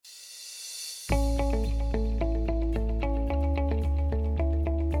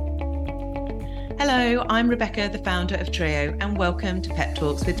Hello, I'm Rebecca, the founder of Trio, and welcome to Pep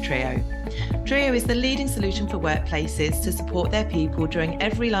Talks with Trio. Trio is the leading solution for workplaces to support their people during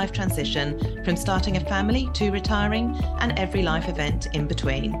every life transition, from starting a family to retiring and every life event in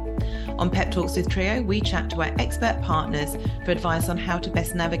between. On Pep Talks with Trio, we chat to our expert partners for advice on how to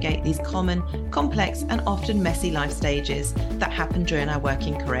best navigate these common, complex, and often messy life stages that happen during our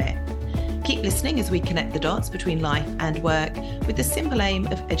working career. Keep listening as we connect the dots between life and work with the simple aim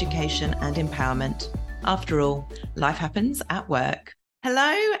of education and empowerment. After all, life happens at work.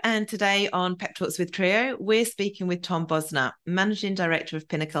 Hello, and today on Pep Talks with Trio, we're speaking with Tom Bosna, Managing Director of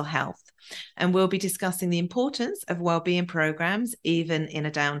Pinnacle Health, and we'll be discussing the importance of wellbeing programs even in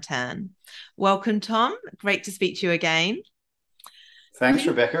a downturn. Welcome, Tom. Great to speak to you again. Thanks,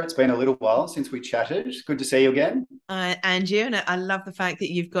 Rebecca. It's been a little while since we chatted. Good to see you again. And you, and I love the fact that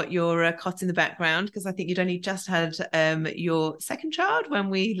you've got your cot in the background, because I think you'd only just had your second child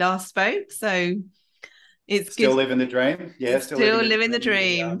when we last spoke. So it's still good. living the dream. Yeah, still living the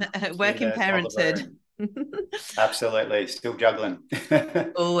dream. Working parenthood. Absolutely, still juggling.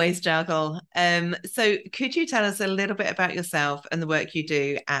 Always juggle. So could you tell us a little bit about yourself and the work you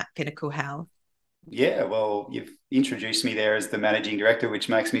do at Pinnacle Health? Yeah, well, you've introduced me there as the managing director, which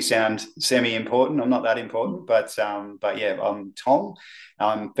makes me sound semi-important. I'm not that important, but yeah, I'm Tom.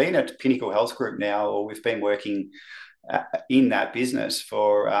 I've been at Pinnacle Health Group now, or we've been working in that business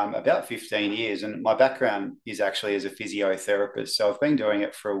for about 15 years. And my background is actually as a physiotherapist. So I've been doing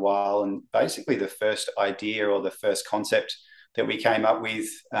it for a while. And basically the first idea or the first concept that we came up with,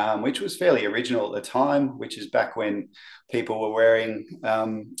 which was fairly original at the time, which is back when people were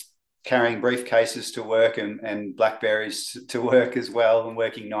carrying briefcases to work and Blackberries to work as well, and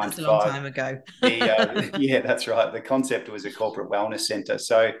working 9 that's to 5. A long time ago. Yeah, that's right. The concept was a corporate wellness centre.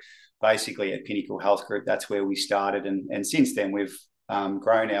 So basically at Pinnacle Health Group, that's where we started. And since then, we've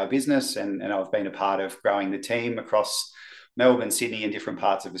grown our business, and I've been a part of growing the team across Melbourne, Sydney, and different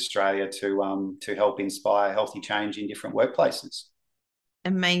parts of Australia to help inspire healthy change in different workplaces.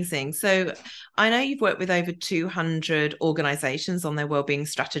 Amazing. So I know you've worked with over 200 organizations on their wellbeing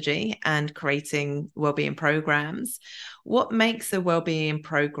strategy and creating wellbeing programs. What makes a wellbeing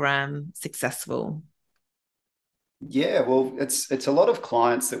program successful? Yeah, well, it's a lot of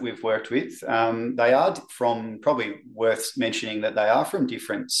clients that we've worked with. They are from, probably worth mentioning that they are from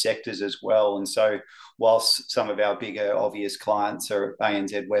different sectors as well. And so whilst some of our bigger obvious clients are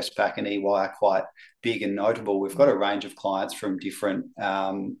ANZ, Westpac and EY are quite big and notable, we've got a range of clients from different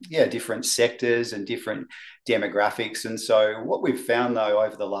sectors and different demographics. And so what we've found though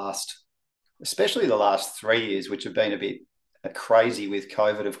over especially the last 3 years, which have been a bit crazy with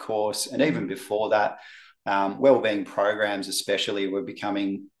COVID, of course, and even before that, wellbeing programs especially were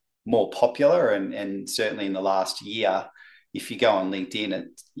becoming more popular, and certainly in the last year, if you go on LinkedIn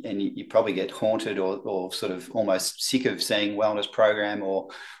and you probably get haunted or sort of almost sick of seeing wellness program or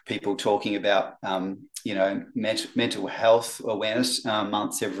people talking about mental health awareness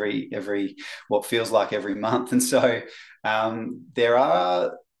months every what feels like every month. And so there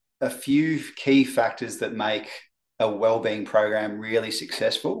are a few key factors that make a wellbeing program really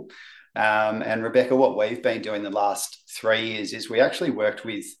successful. And Rebecca, what we've been doing the last 3 years is we actually worked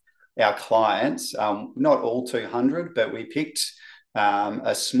with our clients, not all 200, but we picked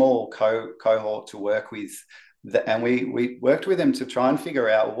a small cohort to work with, and we worked with them to try and figure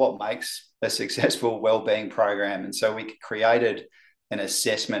out what makes a successful wellbeing program. And so we created an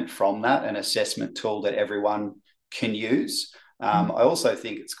assessment from that, an assessment tool that everyone can use. I also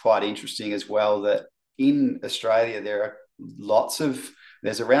think it's quite interesting as well that in Australia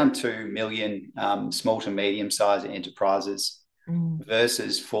there's around 2 million small to medium-sized enterprises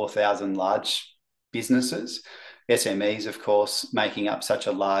versus 4,000 large businesses. SMEs, of course, making up such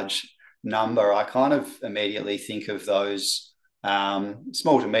a large number. I kind of immediately think of those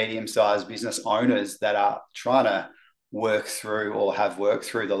small to medium-sized business owners that are trying to work through or have worked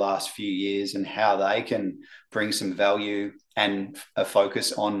through the last few years, and how they can bring some value and a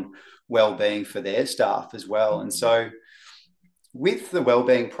focus on well-being for their staff as well. And so with the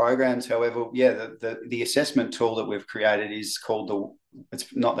wellbeing programs, however, the assessment tool that we've created is called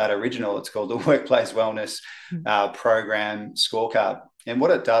it's not that original, it's called the Workplace Wellness Program Scorecard. And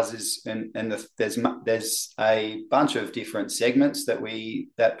what it does is, there's a bunch of different segments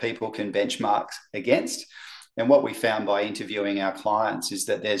that people can benchmark against. And what we found by interviewing our clients is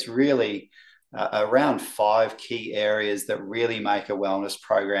that there's really around 5 key areas that really make a wellness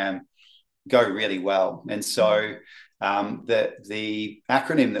program go really well. And so the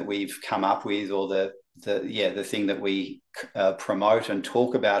acronym that we've come up with, or the thing that we promote and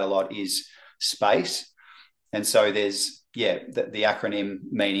talk about a lot, is SPACE. And so there's the acronym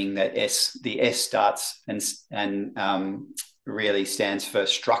meaning that the S starts and really stands for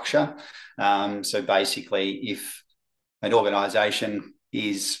structure. So basically, if an organisation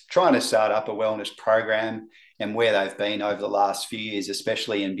is trying to start up a wellness program, and where they've been over the last few years,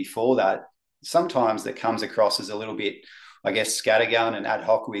 especially and before that, sometimes that comes across as a little bit, I guess, scattergun and ad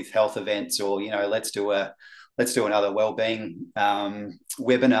hoc with health events, or let's do another wellbeing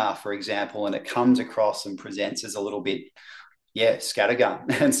webinar, for example, and it comes across and presents as a little bit,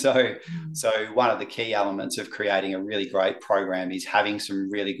 scattergun. And so one of the key elements of creating a really great program is having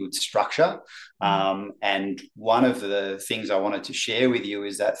some really good structure. And one of the things I wanted to share with you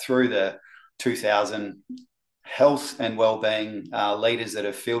is that through the 2000 health and wellbeing leaders that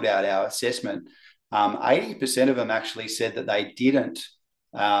have filled out our assessment, 80% of them actually said that they didn't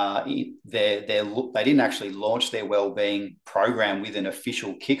actually launch their wellbeing program with an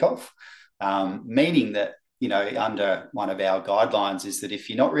official kickoff, meaning that under one of our guidelines is that if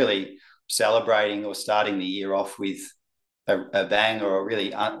you're not really celebrating or starting the year off with a bang, or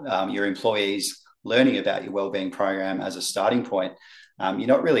really your employees learning about your wellbeing program as a starting point, you're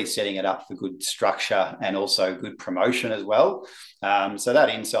not really setting it up for good structure and also good promotion as well. So that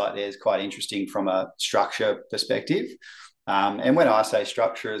insight there is quite interesting from a structure perspective. And when I say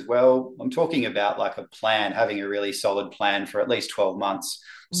structure as well, I'm talking about like a plan, having a really solid plan for at least 12 months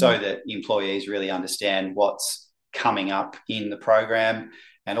so that employees really understand what's coming up in the program,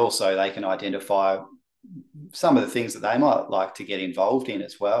 and also they can identify some of the things that they might like to get involved in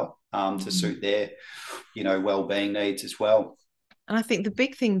as well, to suit their, wellbeing needs as well. And I think the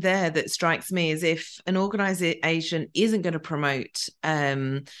big thing there that strikes me is if an organisation isn't going to promote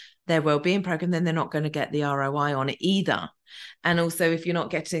their wellbeing program, then they're not going to get the ROI on it either. And also, if you're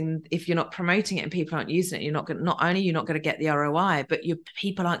not promoting it and people aren't using it, not only you're not going to get the ROI, but your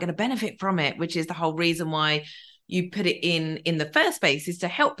people aren't going to benefit from it, which is the whole reason why you put it in the first place, is to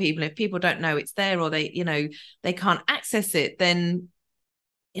help people. If people don't know it's there, or they can't access it, then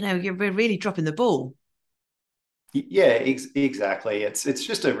you're really dropping the ball. Yeah, exactly. It's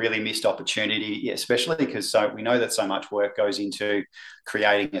just a really missed opportunity, especially because we know that so much work goes into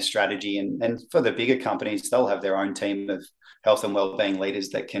creating a strategy, and for the bigger companies, they'll have their own team of health and wellbeing leaders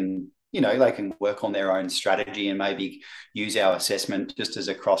that can, they can work on their own strategy and maybe use our assessment just as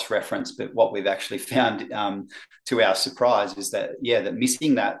a cross-reference. But what we've actually found, to our surprise, is that that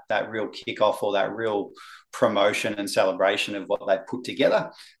missing that real kickoff, or that real promotion and celebration of what they've put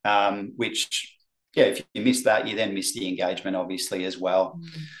together, which if you miss that, you then miss the engagement, obviously, as well.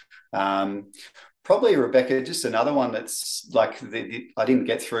 Probably, Rebecca, just another one that's like I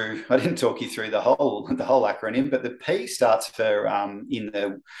didn't talk you through the whole acronym, but the P starts for in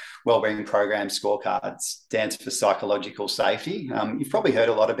the Wellbeing Program scorecard, stands for psychological safety. You've probably heard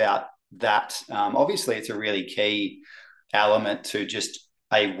a lot about that. Obviously, it's a really key element to just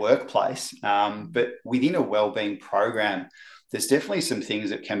a workplace, but within a wellbeing program, there's definitely some things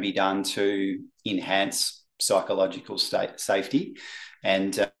that can be done to enhance psychological safety.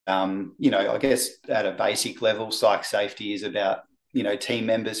 And, I guess at a basic level, psych safety is about, team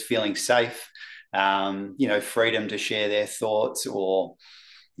members feeling safe, freedom to share their thoughts, or,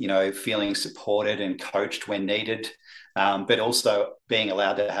 feeling supported and coached when needed, but also being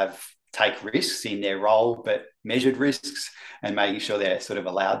allowed to take risks in their role, but measured risks, and making sure they're sort of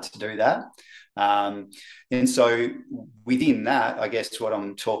allowed to do that. And so within that, I guess what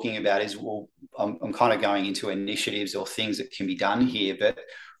I'm talking about is, I'm kind of going into initiatives or things that can be done here. But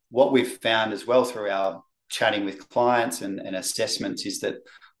what we've found as well through our chatting with clients and assessments is that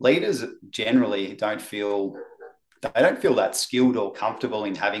leaders generally don't feel that skilled or comfortable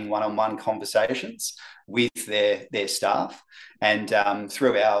in having one-on-one conversations with their staff. And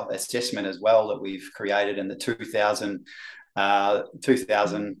through our assessment as well that we've created, in the 2000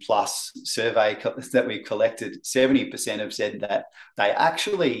 plus survey that we've collected, 70% have said that they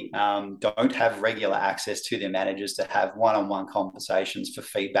actually don't have regular access to their managers to have one-on-one conversations for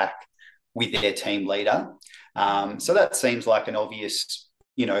feedback with their team leader. So that seems like an obvious,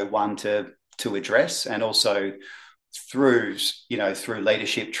 one to address, and also through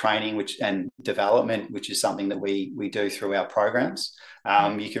leadership training and development, which is something that we do through our programs.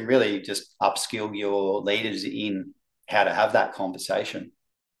 You can really just upskill your leaders in how to have that conversation.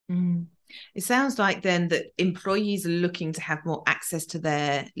 It sounds like then that employees are looking to have more access to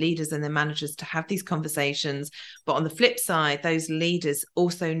their leaders and their managers to have these conversations. But on the flip side, those leaders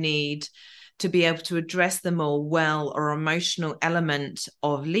also need to be able to address the more or emotional element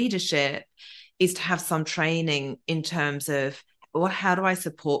of leadership, is to have some training in terms of, well, how do I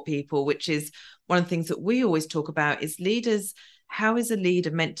support people? Which is one of the things that we always talk about, is leaders how is a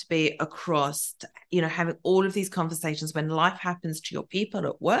leader meant to be across, having all of these conversations when life happens to your people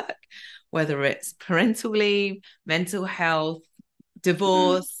at work, whether it's parental leave, mental health,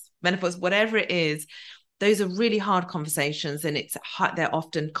 divorce, menopause, whatever it is. Those are really hard conversations, and they're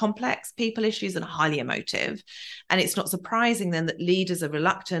often complex people issues and highly emotive. And it's not surprising then that leaders are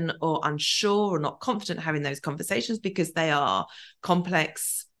reluctant or unsure or not confident having those conversations, because they are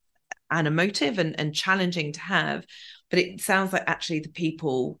complex and emotive and challenging to have. But it sounds like actually the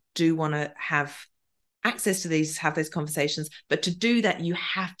people do want to have access to these, have those conversations. But to do that, you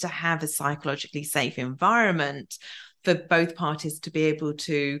have to have a psychologically safe environment for both parties to be able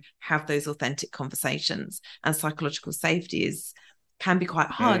to have those authentic conversations. And psychological safety can be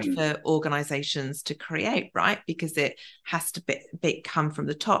quite hard for organizations to create, right? Because it has to come from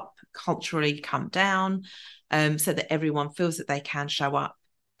the top, culturally come down, so that everyone feels that they can show up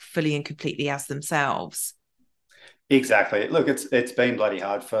fully and completely as themselves. Exactly. Look, it's been bloody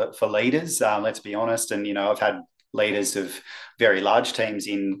hard for leaders. Let's be honest. And I've had leaders of very large teams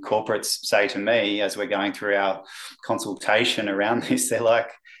in corporates say to me, as we're going through our consultation around this, they're like,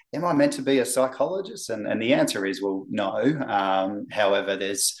 am I meant to be a psychologist? And the answer is, well, no. However,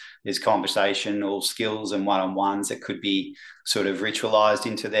 there's conversational skills and one-on-ones that could be sort of ritualized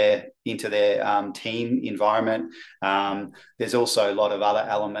into their team environment. There's also a lot of other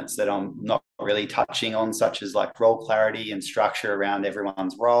elements that I'm not really touching on, such as like role clarity and structure around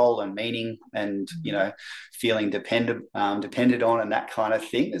everyone's role and meaning, and feeling dependent on, and that kind of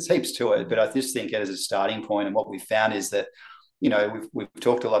thing. There's heaps to it, but I just think as a starting point, and what we've found is that we've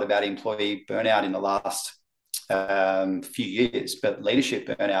talked a lot about employee burnout in the last few years, but leadership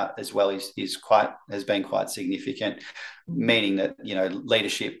burnout as well has been quite significant, meaning that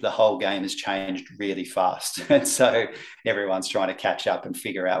leadership, the whole game has changed really fast, and so everyone's trying to catch up and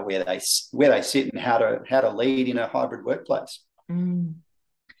figure out where they sit and how to lead in a hybrid workplace.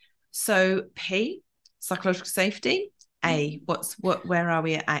 So P, psychological safety. A, where are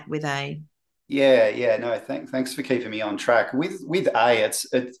we at with A? Yeah. No, thanks for keeping me on track. With A,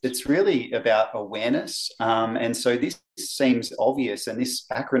 it's really about awareness. And so this seems obvious, and this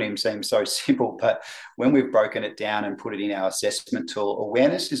acronym seems so simple, but when we've broken it down and put it in our assessment tool,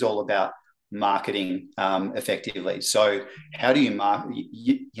 awareness is all about marketing effectively. So how do you market?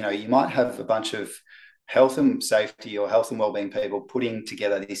 You might have a bunch of health and safety or health and wellbeing people putting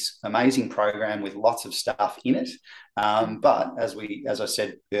together this amazing program with lots of stuff in it. But as I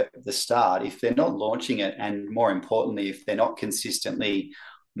said at the start, if they're not launching it, and more importantly, if they're not consistently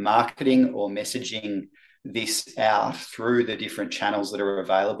marketing or messaging this out through the different channels that are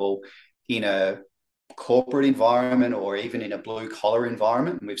available in a corporate environment or even in a blue collar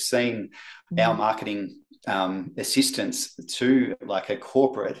environment, and we've seen our marketing assistance to like a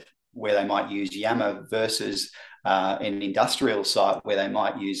corporate where they might use Yammer versus an industrial site where they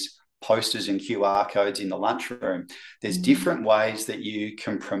might use posters and QR codes in the lunchroom. There's different ways that you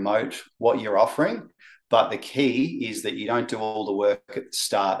can promote what you're offering, but the key is that you don't do all the work at the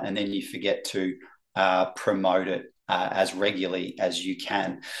start and then you forget to promote it as regularly as you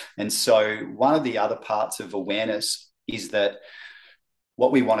can. And so one of the other parts of awareness is that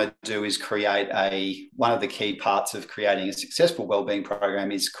what we want to do is create one of the key parts of creating a successful wellbeing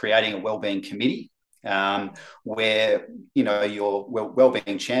program is creating a wellbeing committee, where your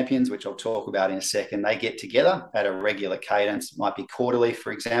wellbeing champions, which I'll talk about in a second, they get together at a regular cadence. It might be quarterly,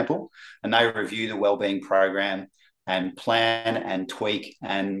 for example, and they review the wellbeing program and plan and tweak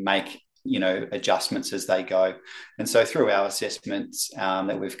and make adjustments as they go. And so through our assessments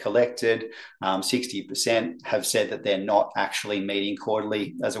that we've collected, 60% have said that they're not actually meeting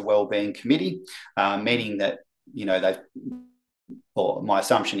quarterly as a wellbeing committee, meaning that my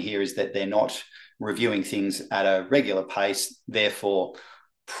assumption here is that they're not reviewing things at a regular pace. Therefore,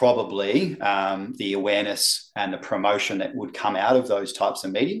 probably the awareness and the promotion that would come out of those types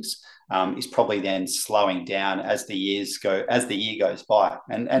of meetings is probably then slowing down as the year goes by.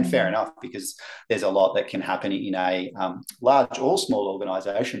 And fair enough, because there's a lot that can happen in a large or small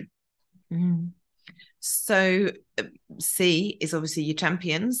organization. So C is obviously your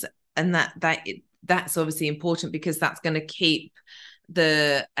champions, and that's obviously important because that's going to keep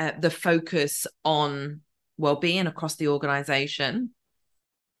the focus on well-being across the organization.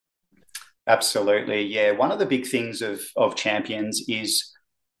 Absolutely. Yeah. One of the big things of champions is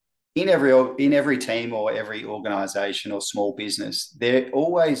in every team or every organization or small business, there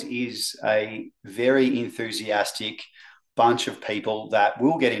always is a very enthusiastic bunch of people that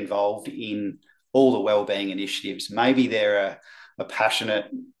will get involved in all the wellbeing initiatives. Maybe they're a passionate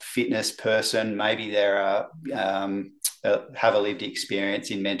fitness person. Maybe they're have a lived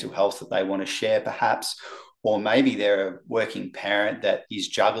experience in mental health that they want to share, perhaps. or maybe they're a working parent that is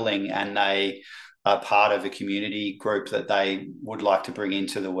juggling and they are part of a community group that they would like to bring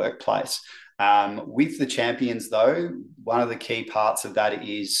into the workplace. With the champions, though, one of the key parts of that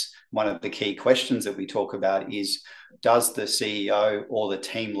is one of the key questions that we talk about is, does the CEO or the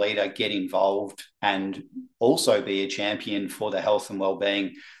team leader get involved and also be a champion for the health and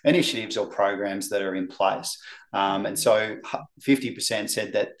wellbeing initiatives or programs that are in place? And so 50%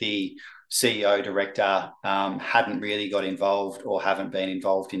 said that the CEO director hadn't really got involved or haven't been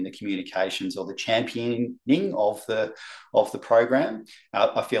involved in the communications or the championing of the program.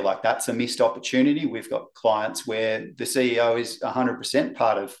 I feel like that's a missed opportunity. We've got clients where the CEO is 100%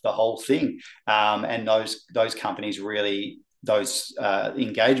 part of the whole thing, and those companies really, those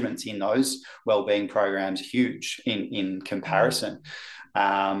engagements in those wellbeing programs huge in comparison.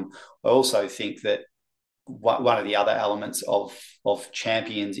 I also think that one of the other elements of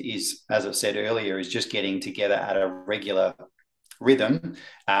champions is, as I said earlier, is just getting together at a regular rhythm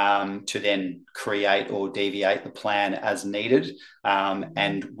to then create or deviate the plan as needed.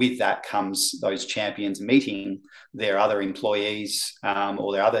 And with that comes those champions meeting their other employees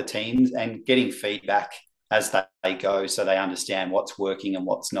or their other teams and getting feedback as they go, so they understand what's working and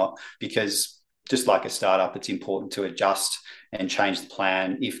what's not. Because just like a startup, it's important to adjust and change the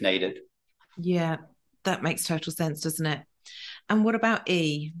plan if needed. Yeah, that makes total sense, doesn't it? And what about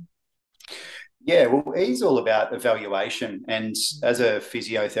E? Yeah, well, E is all about evaluation. And as a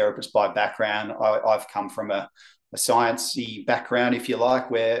physiotherapist by background, I've come from a sciencey background, if you like,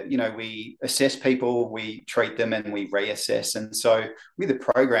 where, we assess people, we treat them, and we reassess. And so with a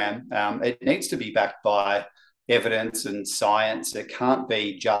program, it needs to be backed by evidence and science. It can't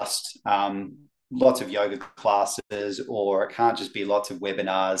be just lots of yoga classes, or it can't just be lots of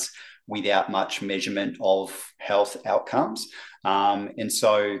webinars without much measurement of health outcomes. And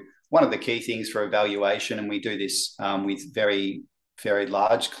so one of the key things for evaluation, and we do this with very, very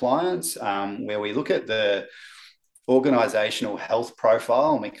large clients, where we look at the organizational health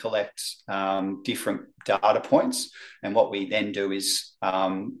profile and we collect different data points. And what we then do is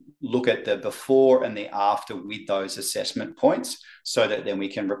look at the before and the after with those assessment points, so that then we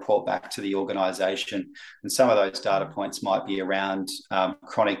can report back to the organization. And some of those data points might be around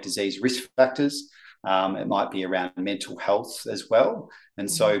chronic disease risk factors. It might be around mental health as well. And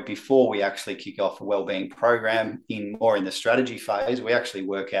so before we actually kick off a wellbeing program in the strategy phase, we actually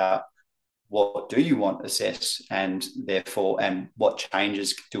work out, what do you want assessed, and therefore, and what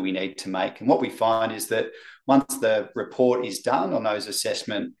changes do we need to make? And what we find is that once the report is done on those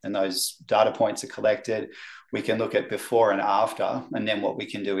assessment and those data points are collected, we can look at before and after. And then what we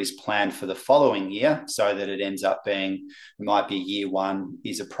can do is plan for the following year, so that it ends up being, it might be year one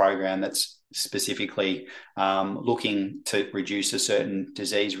is a program that's specifically looking to reduce a certain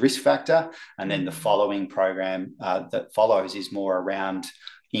disease risk factor. And then the following program that follows is more around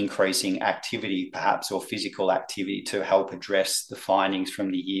increasing activity, perhaps, or physical activity to help address the findings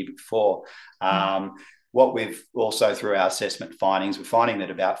from the year before. What we've also, through our assessment findings, we're finding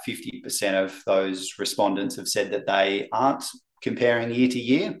that about 50% of those respondents have said that they aren't comparing year to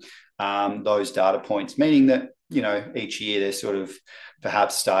year those data points, meaning that, each year they're sort of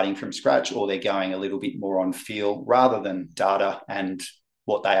perhaps starting from scratch, or they're going a little bit more on feel rather than data and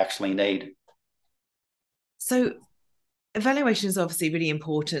what they actually need. So evaluation is obviously really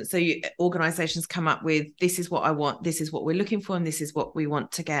important. So organizations come up with, this is what I want, this is what we're looking for, and this is what we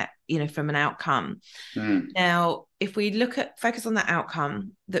want to get, from an outcome. Now, if we focus on the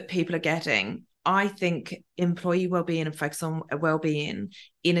outcome that people are getting, I think employee wellbeing and focus on wellbeing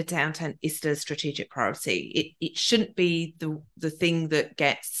in a downtown is still a strategic priority. It shouldn't be the thing that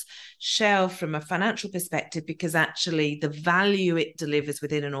gets shelved from a financial perspective, because actually the value it delivers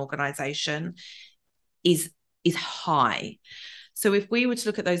within an organization is high. So if we were to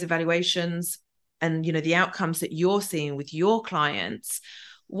look at those evaluations and, the outcomes that you're seeing with your clients,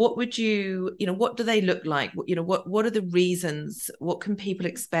 what would what do they look like? What are the reasons? What can people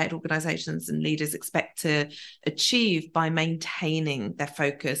expect, organizations and leaders expect to achieve by maintaining their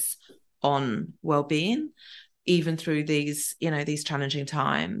focus on well-being, even through these challenging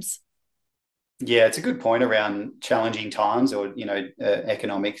times? Yeah, it's a good point around challenging times, or,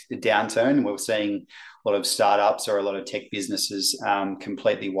 economic downturn. We're seeing a lot of startups or a lot of tech businesses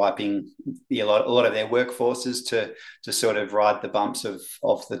completely wiping a lot of their workforces to sort of ride the bumps of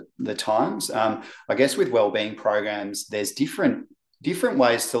the times. I guess with wellbeing programs, there's different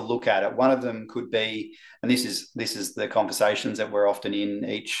ways to look at it. One of them could be, and this is the conversations that we're often in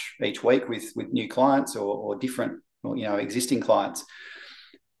each week with new clients or different, existing clients.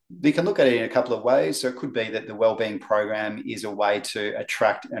 we can look at it in a couple of ways. So it could be that the wellbeing program is a way to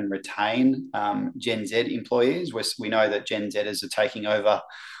attract and retain Gen Z employees. We know that Gen Zers are taking over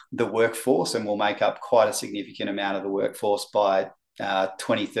the workforce and will make up quite a significant amount of the workforce by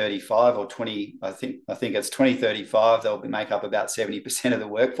 2035 or 20. I think it's 2035. They'll make up about 70% of the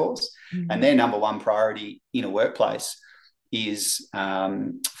workforce, and their number one priority in a workplace is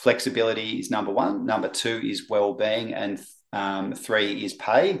flexibility is number one. Number two is wellbeing, and three is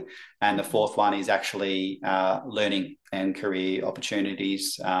pay, and the fourth one is actually learning and career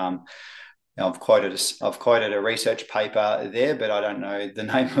opportunities. I've quoted a research paper there, but I don't know the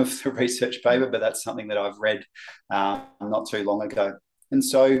name of the research paper, but that's something that I've read not too long ago. And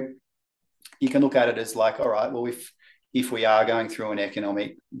so you can look at it as like, all right, well, if we are going through an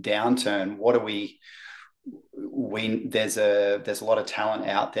economic downturn, what are we there's a lot of talent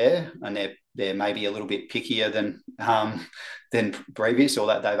out there, and they're maybe a little bit pickier than previous, or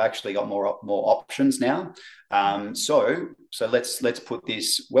that they've actually got more options now. So let's put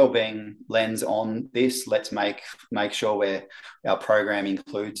this wellbeing lens on this. Let's make sure our program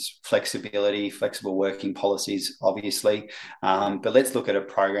includes flexible working policies, obviously, but let's look at a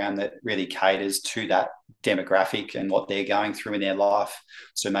program that really caters to that demographic and what they're going through in their life.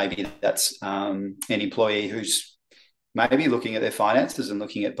 So maybe that's an employee who's maybe looking at their finances and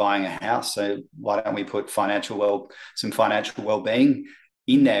looking at buying a house. So why don't we put some financial well-being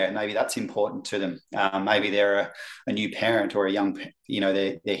in there? And maybe that's important to them. Maybe they're a new parent or a young,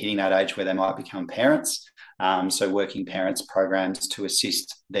 they're hitting that age where they might become parents. So working parents programs to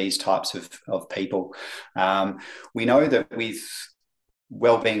assist these types of people. We know that with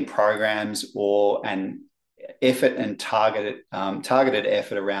wellbeing programs and effort and targeted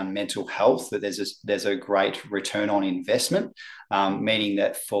effort around mental health, that there's a great return on investment, meaning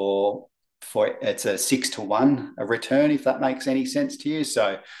that for it's a 6-to-1 a return, if that makes any sense to you.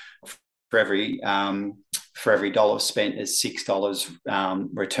 So for every dollar spent is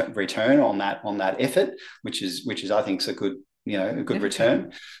 $6 return on that effort, which is I think is a good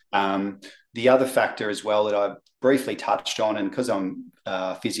return. The other factor as well that I briefly touched on, and because I'm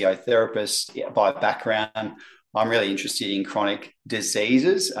a physiotherapist by background, I'm really interested in chronic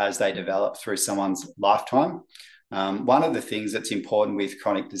diseases as they develop through someone's lifetime. One of the things that's important with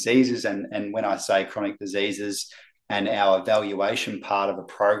chronic diseases, and when I say chronic diseases and our evaluation part of a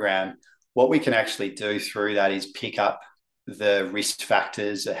program, what we can actually do through that is pick up the risk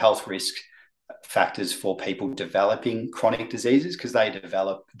factors, the health risk factors for people developing chronic diseases, because they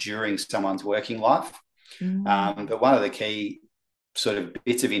develop during someone's working life. But one of the key sort of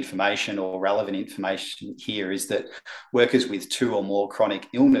bits of information or relevant information here is that workers with 2 or more chronic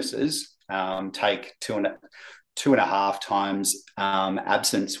illnesses take 2.5 times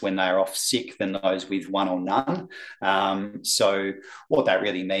absence when they're off sick than those with 1 or none. So what that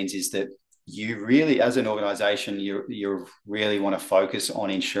really means is that you really, as an organisation, you really want to focus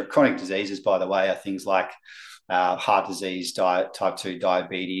on chronic diseases, by the way, are things like heart disease, type 2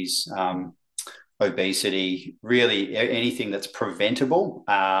 diabetes, obesity. Really anything that's preventable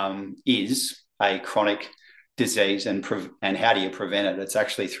is a chronic disease. And how do you prevent it? It's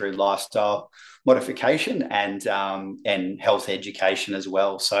actually through lifestyle modification and health education as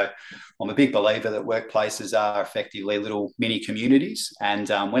well. So I'm a big believer that workplaces are effectively little mini communities, and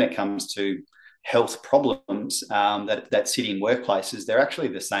when it comes to health problems that sit in workplaces, they're actually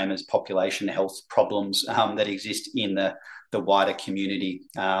the same as population health problems that exist in the wider community,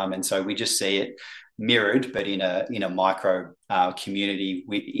 and so we just see it mirrored, but in a micro community,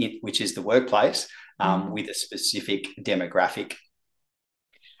 which is the workplace, with a specific demographic.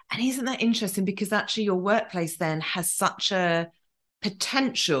 And isn't that interesting? Because actually your workplace then has such a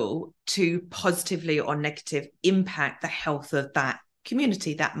potential to positively or negative impact the health of that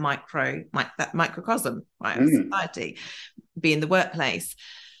community, that microcosm, right, of society, being the workplace.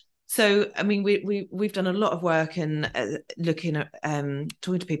 So, I mean, we've done a lot of work in looking at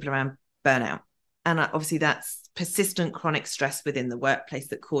talking to people around burnout. And obviously that's persistent chronic stress within the workplace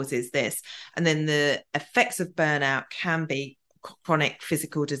that causes this. And then the effects of burnout can be chronic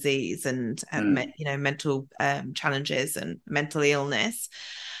physical disease and mental challenges and mental illness.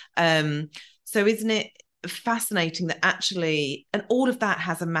 So isn't it fascinating that actually, and all of that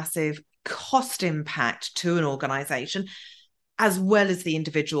has a massive cost impact to an organization, as well as the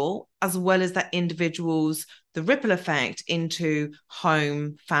individual, as well as that individual's, the ripple effect into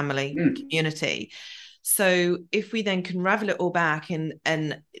home, family, community. So if we then can ravel it all back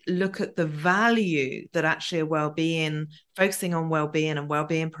and look at the value that actually focusing on well-being and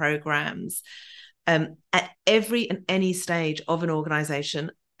well-being programs at every and any stage of an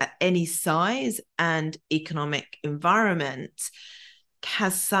organization, at any size and economic environment,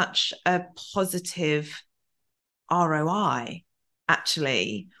 has such a positive ROI,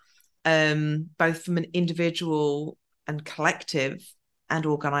 actually, both from an individual and collective and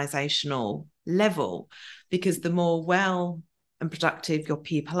organizational level, because the more well and productive your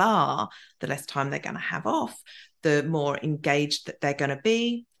people are, the less time they're going to have off, the more engaged that they're going to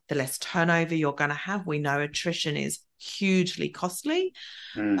be, the less turnover you're going to have. We know attrition is hugely costly.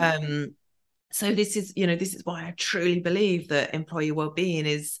 So this is why I truly believe that employee well-being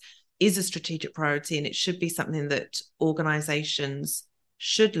is a strategic priority, and it should be something that organizations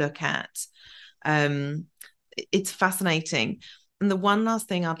should look at. It's fascinating. And the one last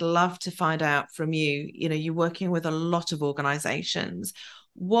thing I'd love to find out from you, you're working with a lot of organizations.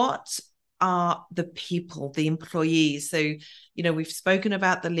 What are the people, the employees? So, we've spoken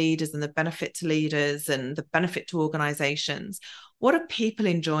about the leaders and the benefit to leaders and the benefit to organizations. What are people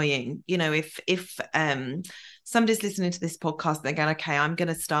enjoying? If somebody's listening to this podcast, they're going, okay, I'm going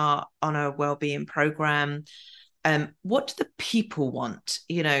to start on a wellbeing program. What do the people want?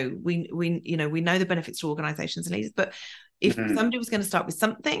 We know the benefits to organizations and leaders, but if somebody was going to start with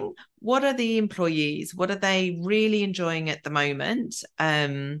something, what are the employees? What are they really enjoying at the moment?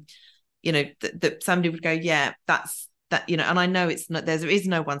 That somebody would go, yeah, that's that, and I know it's not, there is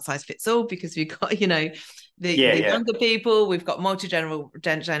no one size fits all, because we've got, the younger people, we've got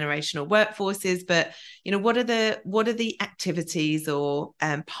generational workforces, but what are the activities or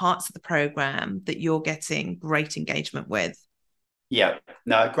parts of the program that you're getting great engagement with? Yeah,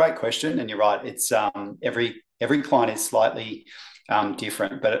 no, great question, and you're right. It's every client is slightly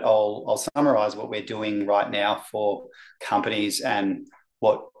different, but I'll summarize what we're doing right now for companies and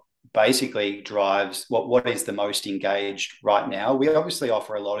what basically drives what is the most engaged right now. We obviously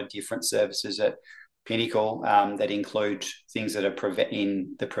offer a lot of different services at Pinnacle that include things that are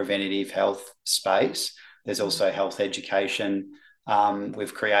in the preventative health space. There's also health education.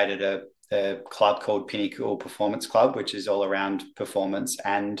 We've created a club called Pinnacle Performance Club, which is all around performance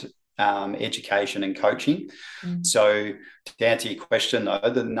and education and coaching. So to answer your question,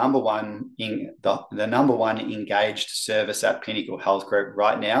 though, the number one engaged service at Pinnacle Health Group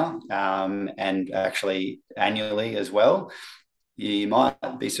right now, and actually annually as well, you might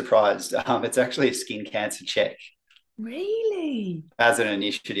be surprised. It's actually a skin cancer check. Really? As an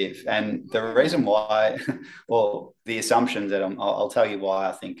initiative. And the reason why, well, the assumption that I'll tell you why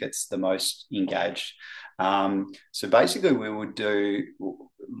I think it's the most engaged. So basically, we would do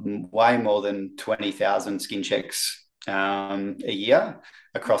way more than 20,000 skin checks a year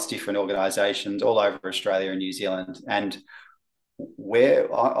across different organisations all over Australia and New Zealand. And where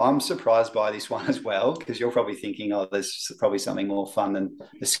I'm surprised by this one as well, because you're probably thinking, oh, there's probably something more fun than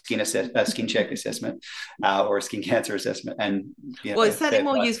a skin check assessment or a skin cancer assessment. And it's certainly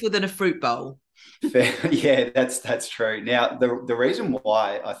more useful than a fruit bowl. Yeah, that's true. Now, the reason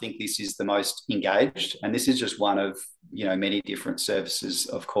why I think this is the most engaged, and this is just one of many different services,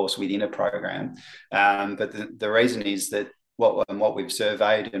 of course, within a program, but the reason is that what we've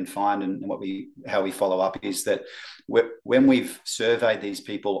surveyed and find, and how we follow up, is that when we've surveyed these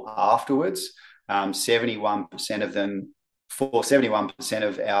people afterwards, 71% of them, for 71%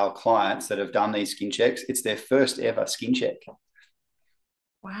 of our clients that have done these skin checks, it's their first ever skin check.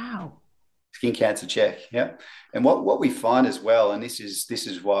 Wow. Skin cancer check. Yeah. And what we find as well, and this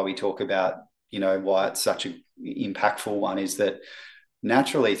is why we talk about, why it's such an impactful one, is that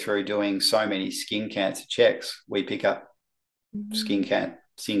naturally through doing so many skin cancer checks, we pick up skin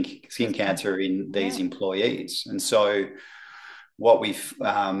cancer in these employees. And so what we've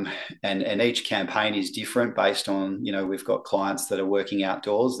and each campaign is different based on, we've got clients that are working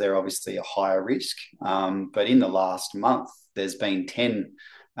outdoors. They're obviously a higher risk. But in the last month, there's been 10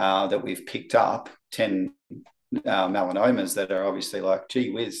 that we've picked up, 10 melanomas that are obviously like,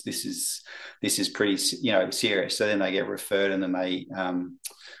 gee whiz, this is pretty serious. So then they get referred, and then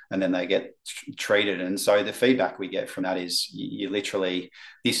they get treated. And so the feedback we get from that is, you literally,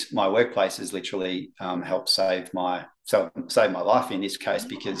 my workplace has literally helped save my life in this case,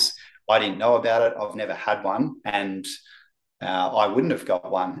 because I didn't know about it. I've never had one, and I wouldn't have got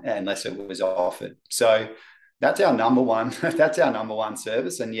one unless it was offered. So that's our number one. That's our number one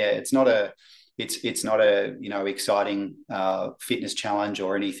service. And yeah, it's not a exciting fitness challenge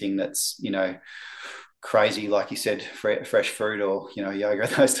or anything that's crazy, like you said, fresh fruit or yoga,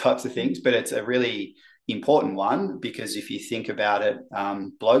 those types of things. But it's a really important one, because if you think about it,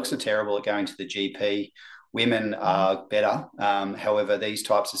 blokes are terrible at going to the GP. Women are better. However, these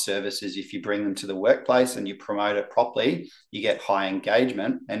types of services, if you bring them to the workplace and you promote it properly, you get high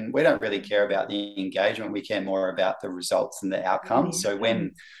engagement. And we don't really care about the engagement. We care more about the results and the outcomes. So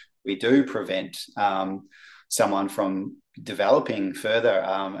when we do prevent someone from developing further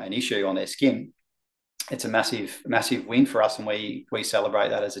an issue on their skin, it's a massive win for us, and we celebrate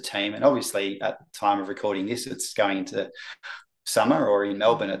that as a team. And obviously at the time of recording this, it's going into summer, or in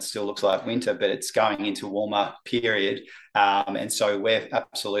Melbourne it still looks like winter, but it's going into a warmer period, and so we're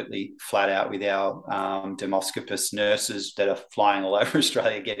absolutely flat out with our dermoscopist nurses that are flying all over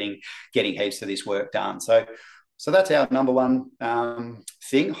Australia getting heaps of this work done. So that's our number one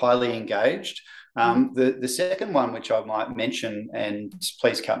thing, highly engaged. The second one, which I might mention, and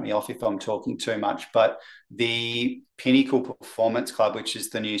please cut me off if I'm talking too much, but the Pinnacle Performance Club, which is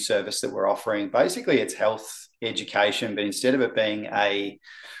the new service that we're offering, basically it's health education, but instead of it being a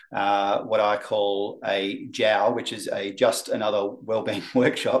what I call a JOW, which is just another wellbeing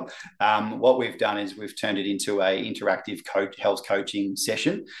workshop, what we've done is we've turned it into a interactive health coaching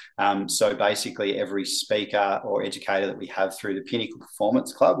session. So basically every speaker or educator that we have through the Pinnacle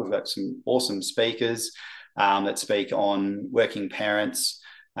Performance Club, we've got some awesome speakers that speak on working parents,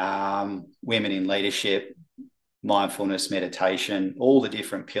 women in leadership, mindfulness, meditation, all the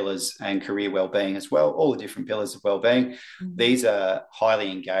different pillars, and career wellbeing as well, all the different pillars of wellbeing. These are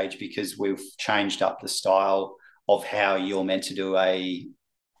highly engaged because we've changed up the style of how you're meant to do a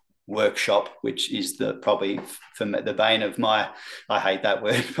workshop, which is probably for the bane of my, I hate that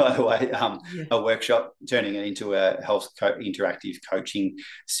word, by the way, a workshop, turning it into a health interactive coaching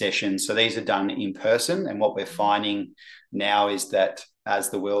session. So these are done in person, and what we're finding now is that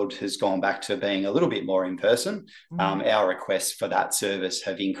as the world has gone back to being a little bit more in person, our requests for that service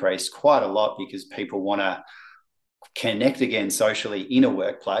have increased quite a lot, because people want to connect again socially in a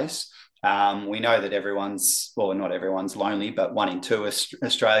workplace. We know that not everyone's lonely, but 1 in 2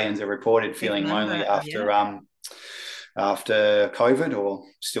 Australians are reported feeling lonely after COVID, or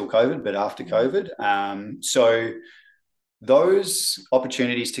still COVID, but after COVID. So those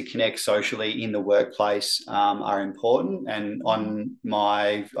opportunities to connect socially in the workplace are important. And on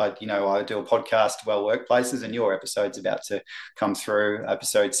I do a podcast, Well Workplaces, and your episode's about to come through,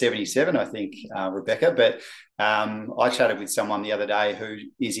 episode 77, I think, Rebecca. But I chatted with someone the other day who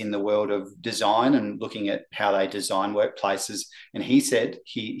is in the world of design and looking at how they design workplaces. And he said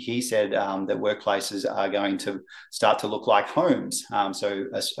that workplaces are going to start to look like homes. So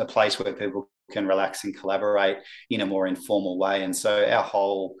a place where people can relax and collaborate in a more informal way. And so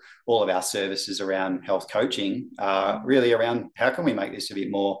all of our services around health coaching are really around how can we make this a bit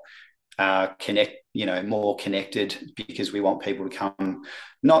more more connected, because we want people to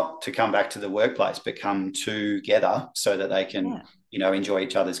not come back to the workplace, but come together so that they can, enjoy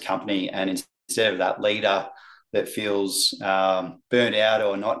each other's company. And instead of that leader that feels burnt out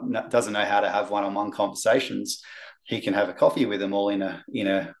or doesn't know how to have one-on-one conversations, he can have a coffee with them all in a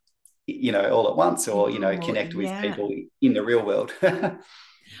all at once, or connect with people in the real world.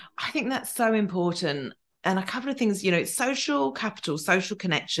 I think that's so important. And a couple of things, social capital, social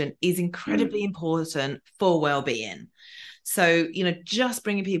connection is incredibly important for well-being. So, just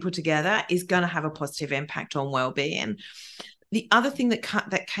bringing people together is going to have a positive impact on well-being. The other thing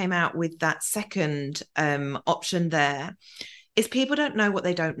that came out with that second option there is people don't know what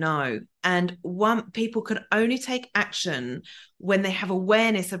they don't know. And people can only take action when they have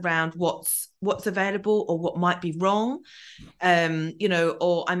awareness around what's available or what might be wrong,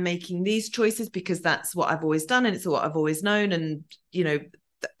 or I'm making these choices because that's what I've always done and it's what I've always known, and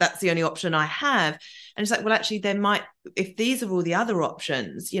that's the only option I have. And it's like, well, actually there might, if these are all the other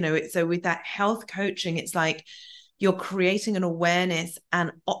options, so with that health coaching, it's like you're creating an awareness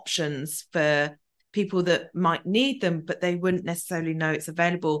and options for people that might need them, but they wouldn't necessarily know it's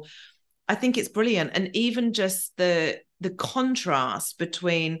available. I think it's brilliant. And even just the contrast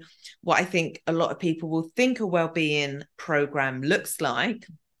between what I think a lot of people will think a wellbeing program looks like,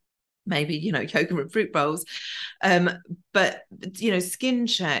 maybe, yoga and fruit bowls, but, skin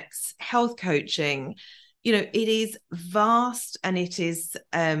checks, health coaching, it is vast and it is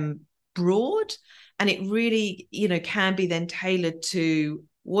broad, and it really, can be then tailored to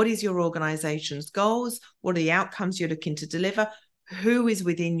what is your organization's goals, what are the outcomes you're looking to deliver, who is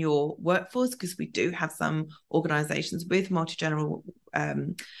within your workforce, because we do have some organizations with multi-generational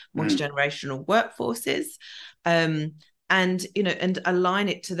workforces, and align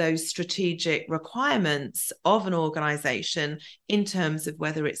it to those strategic requirements of an organization in terms of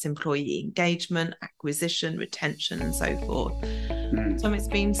whether it's employee engagement, acquisition, retention, and so forth. So it's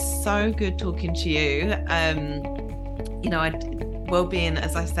been so good talking to you. Wellbeing,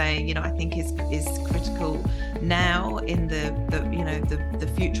 as I say, I think is critical now in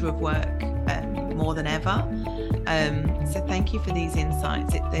the future of work more than ever. So thank you for these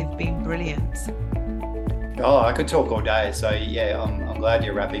insights. They've been brilliant. Oh, I could talk all day. So yeah, I'm glad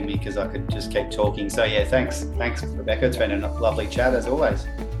you're wrapping me because I could just keep talking. So yeah, thanks, Rebecca. It's been a lovely chat as always.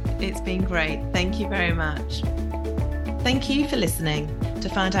 It's been great. Thank you very much. Thank you for listening. To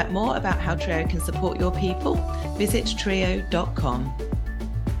find out more about how Trio can support your people, visit trio.com.